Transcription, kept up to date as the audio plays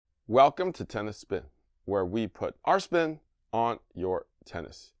Welcome to Tennis Spin, where we put our spin on your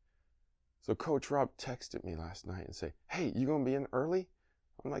tennis. So Coach Rob texted me last night and said, hey, you gonna be in early?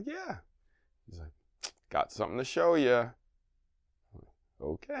 I'm like, yeah. He's like, got something to show you.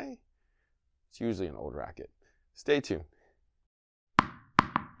 Okay. It's usually an old racket. Stay tuned.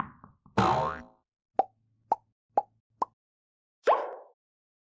 All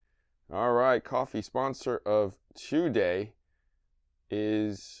right, coffee sponsor of today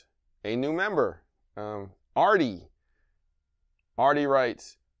is a new member, Oldie. Oldie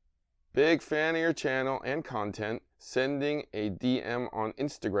writes, big fan of your channel and content, sending a DM on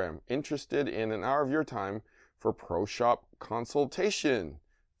Instagram, interested in an hour of your time for pro shop consultation.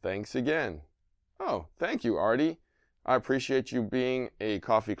 Thanks again. Oh, thank you, Oldie. I appreciate you being a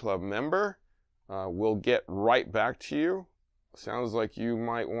coffee club member. We'll get right back to you. Sounds like you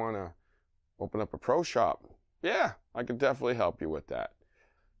might want to open up a pro shop. Yeah, I could definitely help you with that.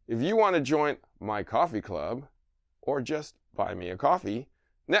 If you want to join my coffee club or just buy me a coffee,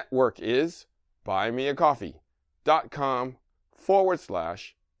 network is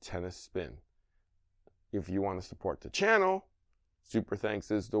buymeacoffee.com/tennis spin. If you want to support the channel, super thanks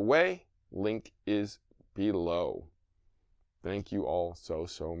is the way. Link is below. Thank you all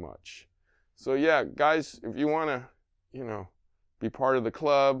so much. So yeah, guys, if you want to, be part of the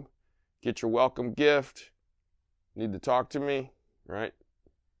club, get your welcome gift, need to talk to me, right?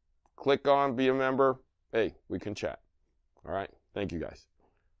 Click on be a member. Hey, we can chat. All right. Thank you, guys.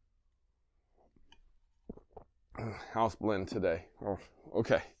 House blend today. Oh,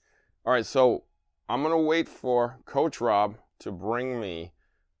 okay. All right. So I'm going to wait for Coach Rob to bring me,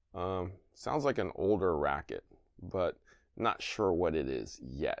 sounds like an older racket, but not sure what it is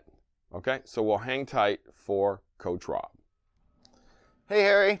yet. Okay. So we'll hang tight for Coach Rob. Hey,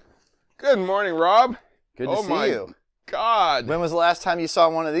 Harry. Good morning, Rob. Good to see you. God. When was the last time you saw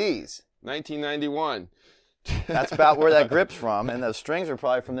one of these? 1991. That's about where that grip's from, and those strings are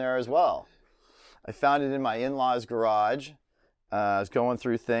probably from there as well. I found it in my in-laws' garage. I was going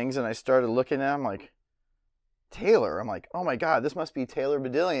through things, and I started looking at them like, Taylor. I'm like, oh my God, this must be Taylor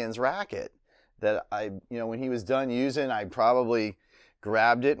Badillion's racket that when he was done using, I probably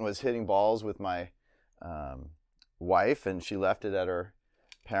grabbed it and was hitting balls with my wife, and she left it at her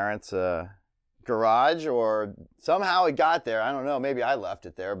parents' garage, or somehow it got there. I don't know. Maybe I left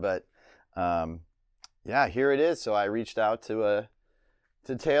it there, but yeah, here it is. So I reached out to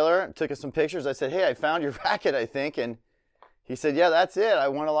Taylor, took us some pictures. I said, hey, I found your racket, I think. And he said, yeah, that's it. I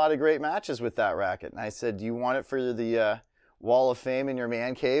won a lot of great matches with that racket. And I said, do you want it for the Wall of Fame in your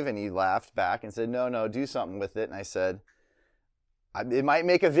man cave? And he laughed back and said, no, do something with it. And I said, it might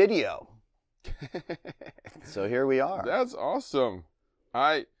make a video. So here we are. That's awesome.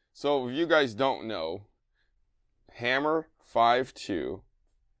 So if you guys don't know, Hammer 5.2.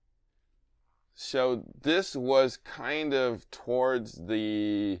 So this was kind of towards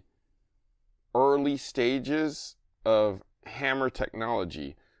the early stages of hammer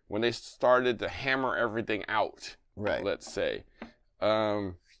technology, when they started to hammer everything out, right? Let's say.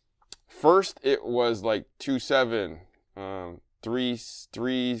 First it was like 2.7,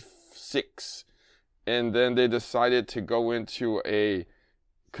 3.6, and then they decided to go into a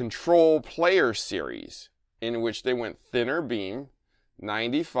control player series in which they went thinner beam,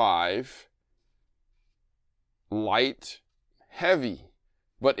 95, light, heavy,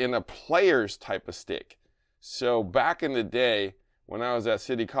 but in a player's type of stick. So back in the day when I was at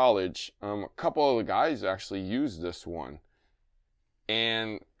City College, a couple of the guys actually used this one,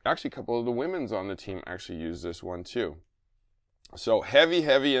 and actually a couple of the women's on the team actually used this one too. So heavy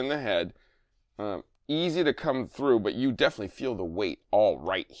in the head, easy to come through, but you definitely feel the weight all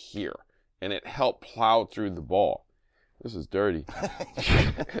right here, and it helped plow through the ball. This is dirty.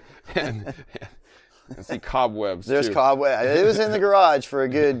 and see cobwebs. There's too. Cobwebs. It was in the garage for a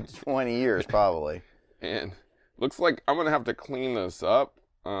good 20 years, probably. And looks like I'm gonna have to clean this up,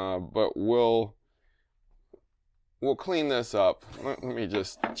 but we'll clean this up. Let me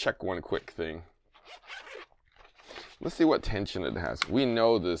just check one quick thing. Let's see what tension it has. We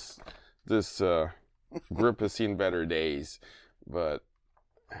know this grip has seen better days, but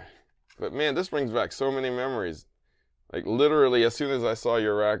man, this brings back so many memories. Like literally, as soon as I saw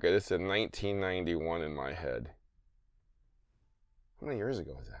your racket, it said 1991 in my head. How many years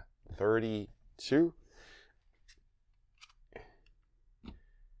ago was that? 32?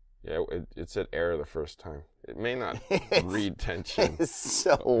 Yeah, it said error the first time. It may not read tension. It's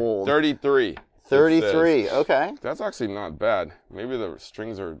so old. 33. 33, okay. That's actually not bad. Maybe the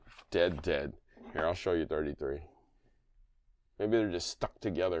strings are dead. Here, I'll show you 33. Maybe they're just stuck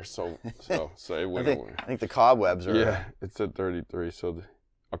together, so it wouldn't. I think the cobwebs are. Yeah, it said 33. So,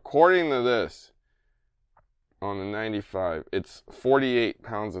 according to this, on the 95, it's 48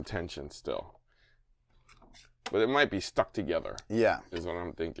 pounds of tension still. But it might be stuck together. Yeah. Is what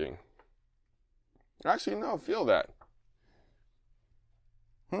I'm thinking. Actually, no, feel that.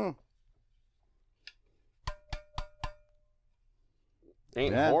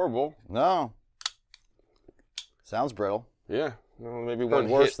 Ain't horrible. No. Sounds brittle. Yeah. No, maybe Heard one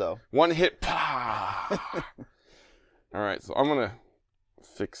worse, hit. though. One hit. Pah! All right, so I'm going to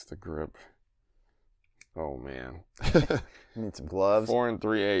fix the grip. Oh, man. You need some gloves. 4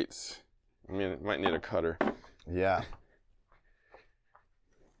 3/8. I mean, it might need a cutter. Yeah.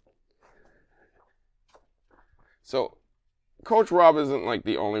 So, Coach Rob isn't like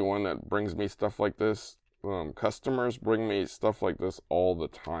the only one that brings me stuff like this. Customers bring me stuff like this all the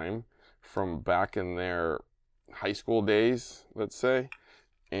time from back in their high school days, let's say.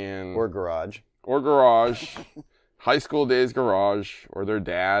 Or garage. High school days garage, or their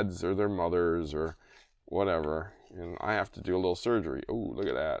dads or their mothers or whatever. And I have to do a little surgery. Oh, look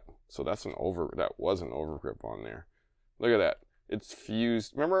at that. So that was an overgrip on there. Look at that. It's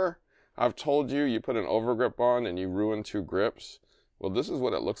fused. Remember, I've told you you put an overgrip on and you ruin 2 grips. Well, this is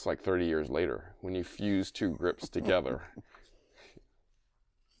what it looks like 30 years later when you fuse 2 grips together.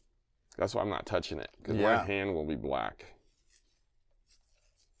 That's why I'm not touching it, because my hand will be black.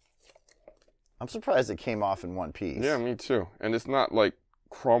 I'm surprised it came off in one piece. Yeah, me too. And it's not like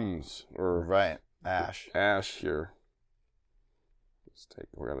crumbs or ash here.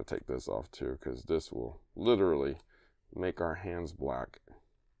 We're gonna take this off too, because this will literally make our hands black.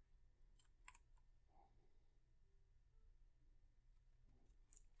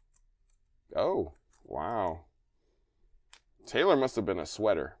 Oh, wow. Taylor must have been a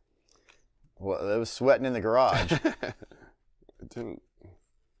sweater. Well, it was sweating in the garage. It didn't.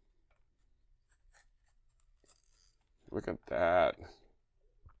 Look at that.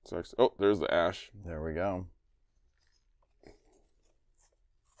 It's actually, oh, there's the ash. There we go. I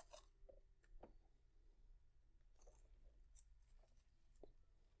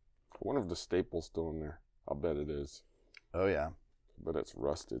wonder if the staple's still in there. I'll bet it is. Oh, yeah. But it's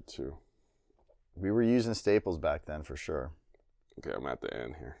rusted too. We were using staples back then for sure. Okay, I'm at the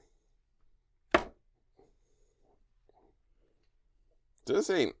end here. This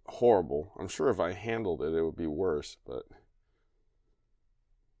ain't horrible. I'm sure if I handled it, it would be worse, but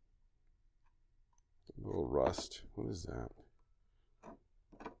a little rust. What is that?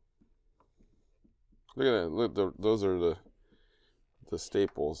 Look at that. Look, those are the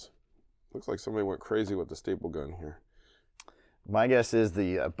staples. Looks like somebody went crazy with the staple gun here. My guess is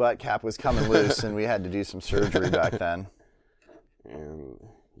the butt cap was coming loose and we had to do some surgery back then. And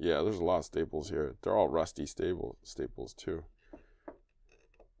yeah, there's a lot of staples here. They're all rusty staples too.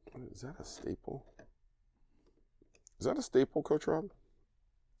 Is that a staple? Is that a staple, Coach Rob?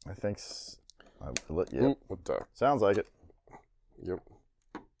 I think yep. Ooh, what the? Sounds like it. Yep,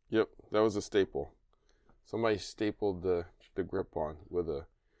 that was a staple. Somebody stapled the grip on with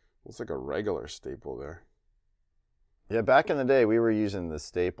looks like a regular staple there. Yeah, back in the day, we were using the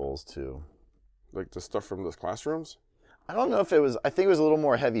staples too. Like the stuff from the classrooms? I don't know if it was, I think it was a little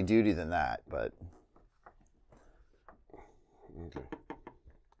more heavy duty than that, but. Okay.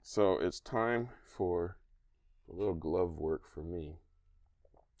 So it's time for a little glove work for me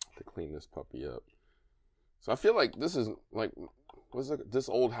to clean this puppy up. So I feel like this is like, this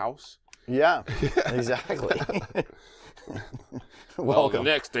old house? Yeah, exactly. Well, the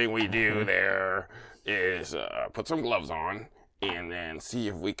next thing we do there is put some gloves on and then see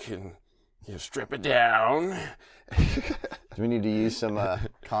if we can strip it down. Do we need to use some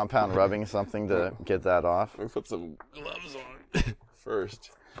compound rubbing something to get that off? Let me put some gloves on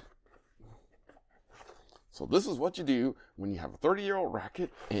first. So this is what you do when you have a 30-year-old racket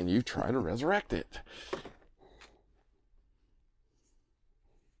and you try to resurrect it.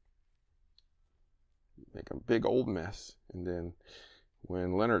 Make a big old mess, and then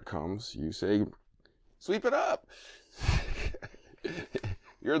when Leonard comes, you say, sweep it up.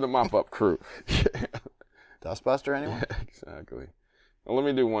 You're the mop-up crew. Dustbuster, anyway? Exactly. Well, let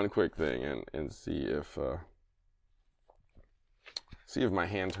me do one quick thing and see if my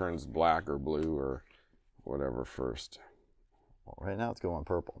hand turns black or blue or whatever first. Well, right now it's going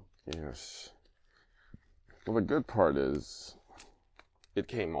purple. Yes. Well, the good part is it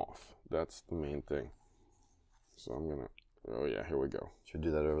came off. That's the main thing. So I'm gonna, oh yeah, here we go. Should we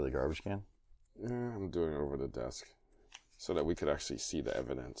do that over the garbage can? Yeah, I'm doing it over the desk so that we could actually see the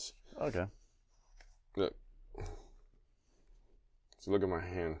evidence. Okay. Look. So look at my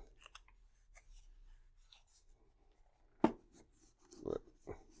hand. Look.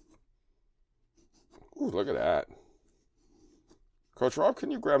 Ooh, look at that. Coach Rob, can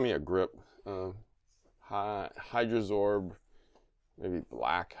you grab me a grip? Hydrazorb, maybe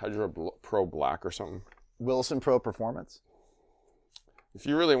black, Hydrazorb Pro Black or something. Wilson Pro Performance. If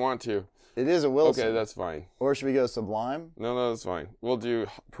you really want to. It is a Wilson. Okay, that's fine. Or should we go Sublime? No, that's fine. We'll do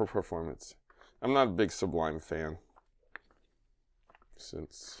Pro Performance. I'm not a big Sublime fan.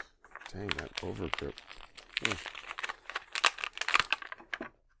 Since, dang, that overgrip.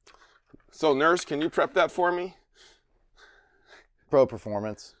 So, nurse, can you prep that for me? Pro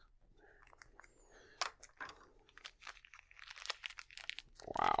Performance.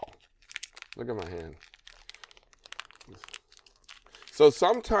 Wow. Look at my hand. So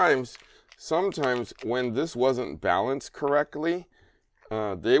sometimes when this wasn't balanced correctly,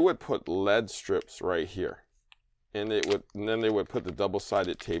 they would put lead strips right here. And then they would put the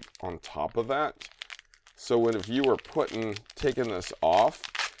double-sided tape on top of that. So if you were taking this off,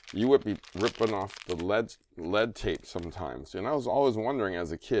 you would be ripping off the lead tape sometimes. And I was always wondering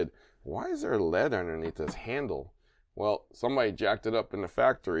as a kid, why is there lead underneath this handle? Well, somebody jacked it up in the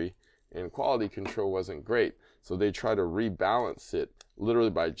factory and quality control wasn't great. So they try to rebalance it literally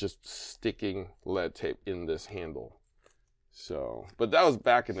by just sticking lead tape in this handle. So, but that was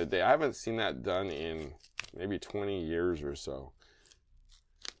back in the day. I haven't seen that done in maybe 20 years or so.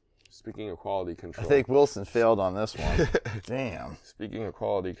 Speaking of quality control. I think Wilson failed on this one. Damn. Speaking of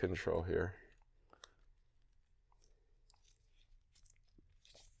quality control here.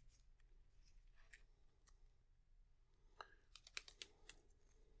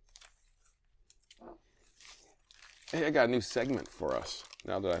 Hey, I got a new segment for us,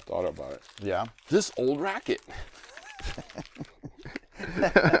 now that I thought about it. Yeah. This old racket.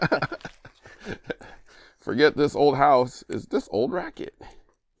 Forget this old house. Is this old racket?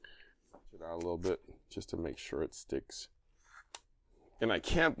 Push it out a little bit just to make sure it sticks. And I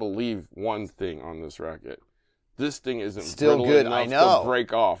can't believe one thing on this racket. This thing isn't still brittle good. enough I know. to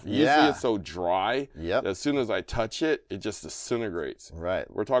break off. Usually it's so dry that as soon as I touch it, it just disintegrates. Right.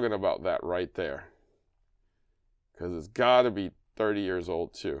 We're talking about that right there. Because it's got to be 30 years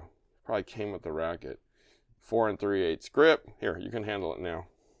old too. Probably came with the racket. 4 3/8 grip. Here, you can handle it now.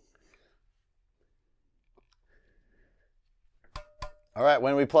 All right,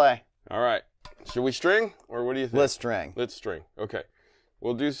 when we play. All right. Should we string or what do you think? Let's string. Let's string. Okay.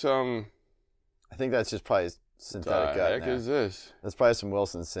 We'll do some. I think that's just probably synthetic gut. What the heck is this? That's probably some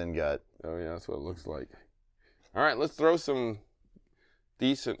Wilson Syn gut. Oh yeah, that's what it looks like. All right, let's throw some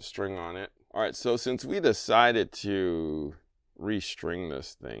decent string on it. All right, so since we decided to restring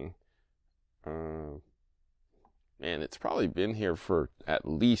this thing, man, it's probably been here for at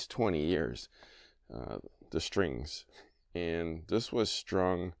least 20 years, the strings. And this was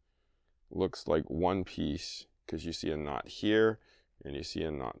strung, looks like one piece, because you see a knot here, and you see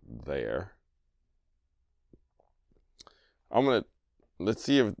a knot there. Let's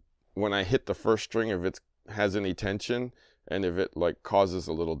see if, when I hit the first string, if it has any tension, and if it like causes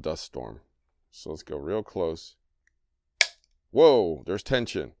a little dust storm. So let's go real close. Whoa, there's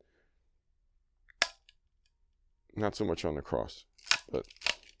tension. Not so much on the cross, but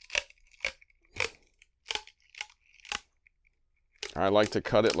I like to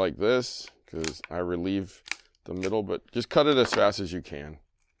cut it like this because I relieve the middle, but just cut it as fast as you can.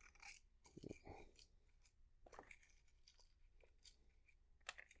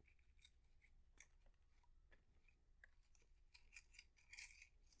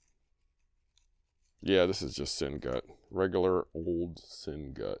 Yeah, this is just Syn gut. Regular old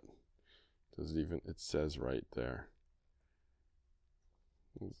Syn gut. Doesn't even, it says right there.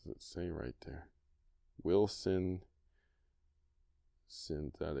 What does it say right there? Wilson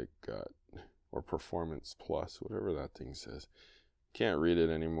Synthetic Gut. Or Performance Plus, whatever that thing says. Can't read it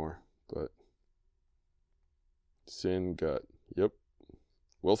anymore, but Syn gut. Yep.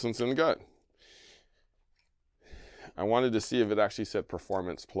 Wilson Syn gut. I wanted to see if it actually said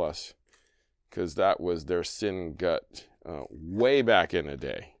Performance Plus, because that was their Syn gut way back in the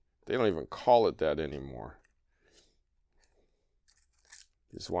day. They don't even call it that anymore.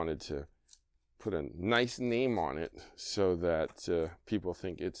 Just wanted to put a nice name on it so that people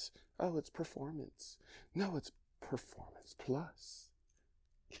think it's, oh, it's Performance. No, it's Performance Plus.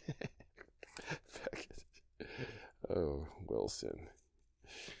 Oh, Wilson.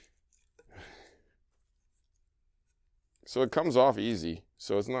 So it comes off easy,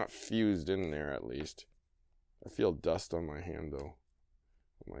 so it's not fused in there at least. I feel dust on my hand though,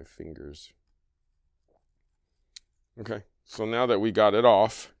 on my fingers. Okay, so now that we got it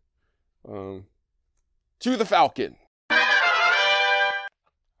off, to the Falcon.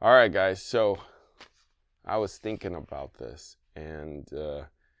 All right, guys, so I was thinking about this, and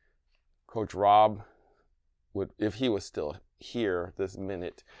Coach Rob if he was still here this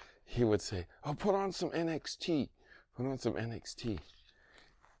minute, he would say, "Oh, put on some NXT. Put on some NXT."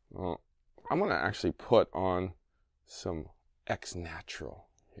 Well, I'm going to actually put on some X Natural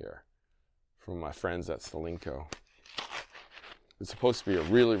here from my friends at Solinco. It's supposed to be a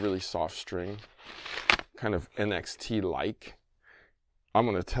really, really soft string, kind of NXT-like. I'm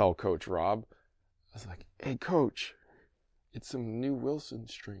going to tell Coach Rob, I was like, "Hey, Coach, it's some new Wilson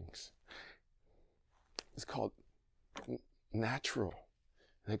strings. It's called Natural,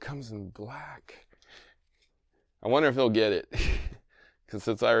 and it comes in black." I wonder if he'll get it, because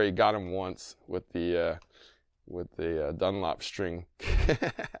since I already got him once with the Dunlop string,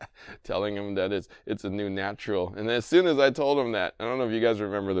 telling him that it's a new Natural. And as soon as I told him that, I don't know if you guys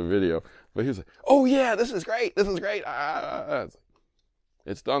remember the video, but he was like, "Oh yeah, this is great, this is great."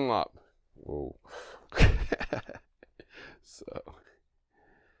 It's Dunlop. Whoa. So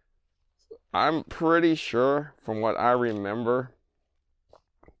I'm pretty sure, from what I remember,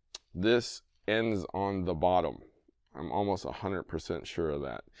 this ends on the bottom. I'm almost 100% sure of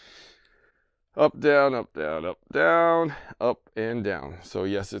that. Up, down, up, down, up, down, up, and down. So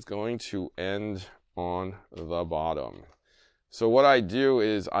yes, it's going to end on the bottom. So what I do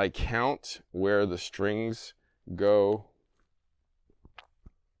is I count where the strings go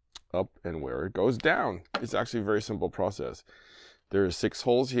up and where it goes down. It's actually a very simple process. There are 6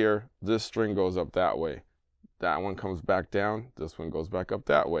 holes here. This string goes up that way. That one comes back down. This one goes back up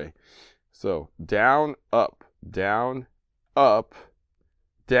that way. So down, up, down, up,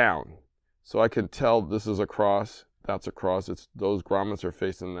 down. So I can tell this is a cross, that's a cross. Those grommets are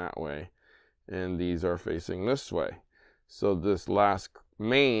facing that way, and these are facing this way. So this last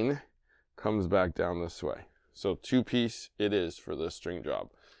main comes back down this way. So 2-piece it is for this string job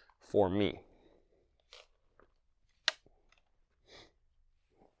for me.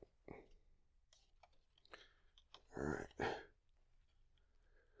 All right.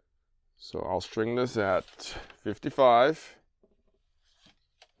 So I'll string this at 55.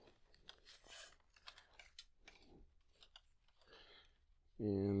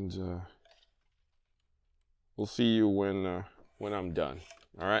 And we'll see you when I'm done.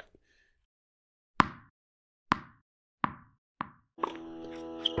 All right.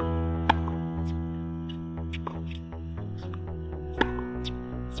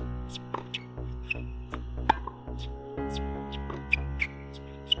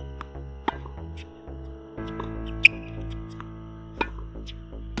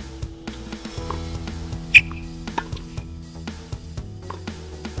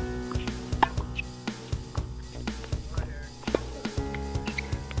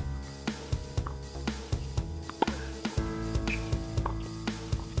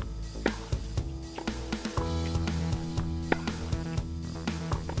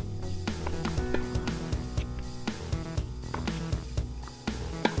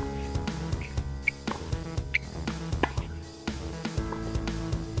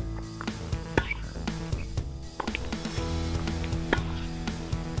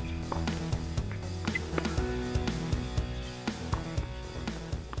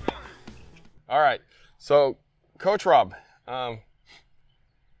 All right, so Coach Rob,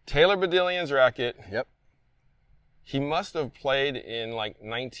 Taylor Bedillion's racket. Yep. He must have played in like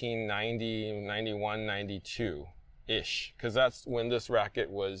 1990, 91, 92-ish, because that's when this racket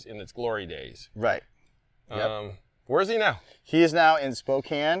was in its glory days. Right. Yep. Where is he now? He is now in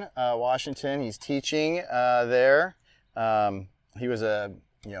Spokane, Washington. He's teaching there. He was a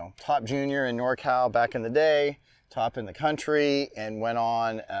top junior in NorCal back in the day, top in the country, and went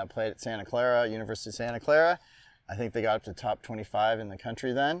on, played at Santa Clara, University of Santa Clara. I think they got up to top 25 in the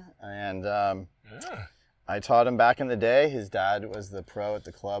country then. And I taught him back in the day. His dad was the pro at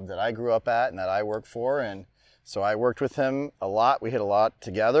the club that I grew up at and that I worked for. And so I worked with him a lot. We hit a lot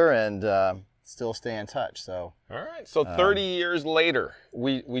together and still stay in touch. So. All right. So 30 years later,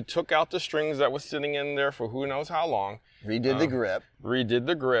 we took out the strings that was sitting in there for who knows how long. Redid the grip. Redid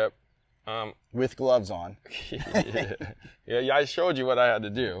the grip. With gloves on. Yeah, I showed you what I had to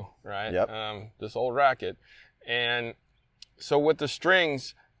do, right? Yep. This old racket. And so with the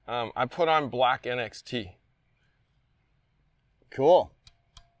strings, I put on black NXT. Cool.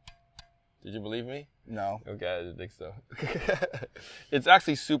 Did you believe me? No. Okay, I didn't think so. It's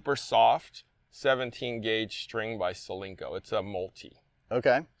actually super soft, 17 gauge string by Solinco. It's a multi.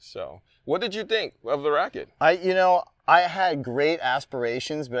 Okay. So, what did you think of the racket? I had great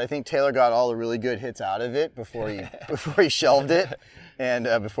aspirations, but I think Taylor got all the really good hits out of it before he shelved it, and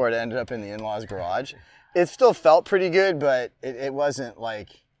before it ended up in the in-laws' garage. It still felt pretty good, but it wasn't like,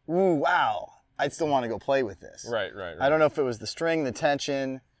 ooh, wow, I'd still want to go play with this. Right. I don't know if it was the string, the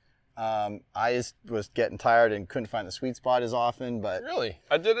tension, I just was getting tired and couldn't find the sweet spot as often. But Really?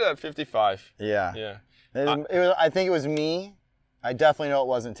 I did it at 55. yeah, Yeah. I think it was me. I definitely know it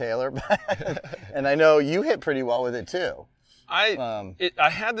wasn't Taylor, and I know you hit pretty well with it too. I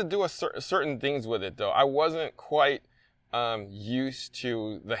had to do certain things with it though. I wasn't quite used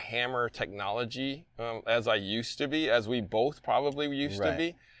to the hammer technology as I used to be, as we both probably used to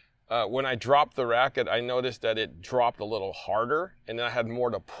be. When I dropped the racket, I noticed that it dropped a little harder, and then I had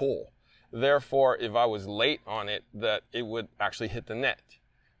more to pull. Therefore, if I was late on it, that it would actually hit the net.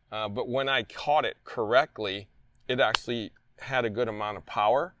 But when I caught it correctly, it actually had a good amount of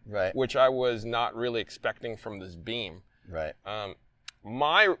power, which I was not really expecting from this beam. Right.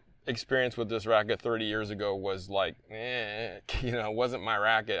 My experience with this racket 30 years ago was like, it wasn't my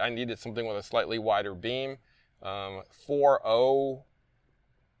racket. I needed something with a slightly wider beam.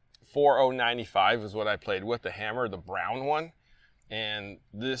 4095 is what I played with, the hammer, the brown one. And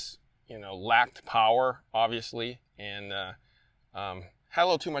this, lacked power, obviously, and had a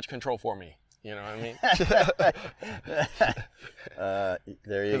little too much control for me. You know what I mean?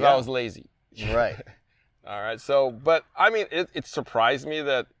 There you go. Because I was lazy. Right. All right. So, but I mean, it surprised me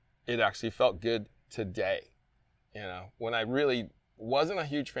that it actually felt good today. When I really wasn't a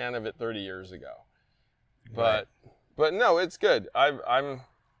huge fan of it 30 years ago. But no, it's good. I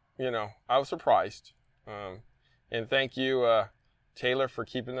was surprised. And thank you, Taylor, for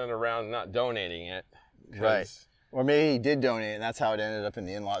keeping it around and not donating it. Right. Or maybe he did donate, and that's how it ended up in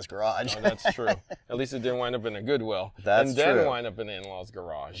the in-laws' garage. Oh, that's true. At least it didn't wind up in a Goodwill. That's true. And then wind up in the in-laws'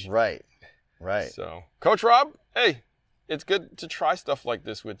 garage. Right. So, Coach Rob, hey, it's good to try stuff like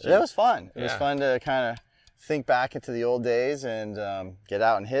this with you. It was fun. It was fun to kind of think back into the old days and get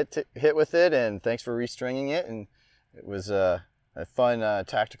out and hit with it. And thanks for restringing it. And it was a fun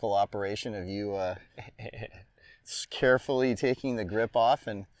tactical operation of you carefully taking the grip off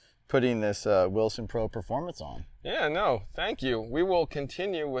and putting this Wilson Pro Performance on. Yeah, no, thank you. We will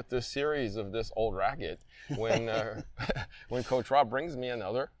continue with this series of this old racket when when Coach Rob brings me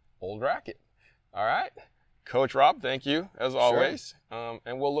another old racket. All right, Coach Rob, thank you as always,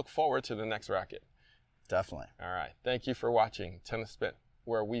 and we'll look forward to the next racket. Definitely. All right, thank you for watching Tennis Spin,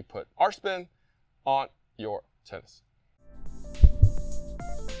 where we put our spin on your tennis.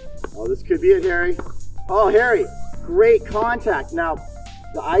 Oh, this could be it, Harry. Oh, Harry, great contact. Now,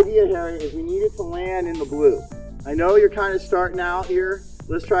 the idea, Harry, is we need it to land in the blue. I know you're kind of starting out here.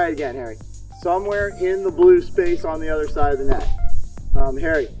 Let's try it again, Harry. Somewhere in the blue space on the other side of the net.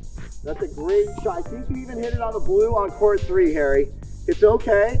 Harry, that's a great shot. I think you even hit it on the blue on court 3, Harry. It's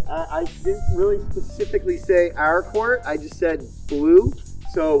okay. I didn't really specifically say our court. I just said blue.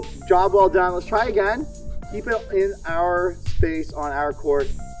 So, job well done. Let's try again. Keep it in our space on our court.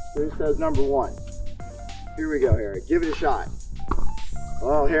 Here it says number 1. Here we go, Harry. Give it a shot.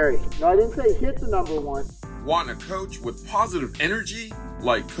 Oh, Harry. No, I didn't say hit the number 1. Want a coach with positive energy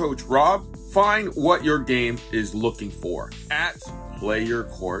like Coach Rob? Find what your game is looking for at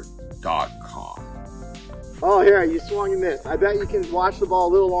playyourcourt.com. Oh, Harry, you swung and missed. I bet you can watch the ball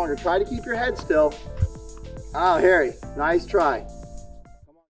a little longer. Try to keep your head still. Oh, Harry, nice try.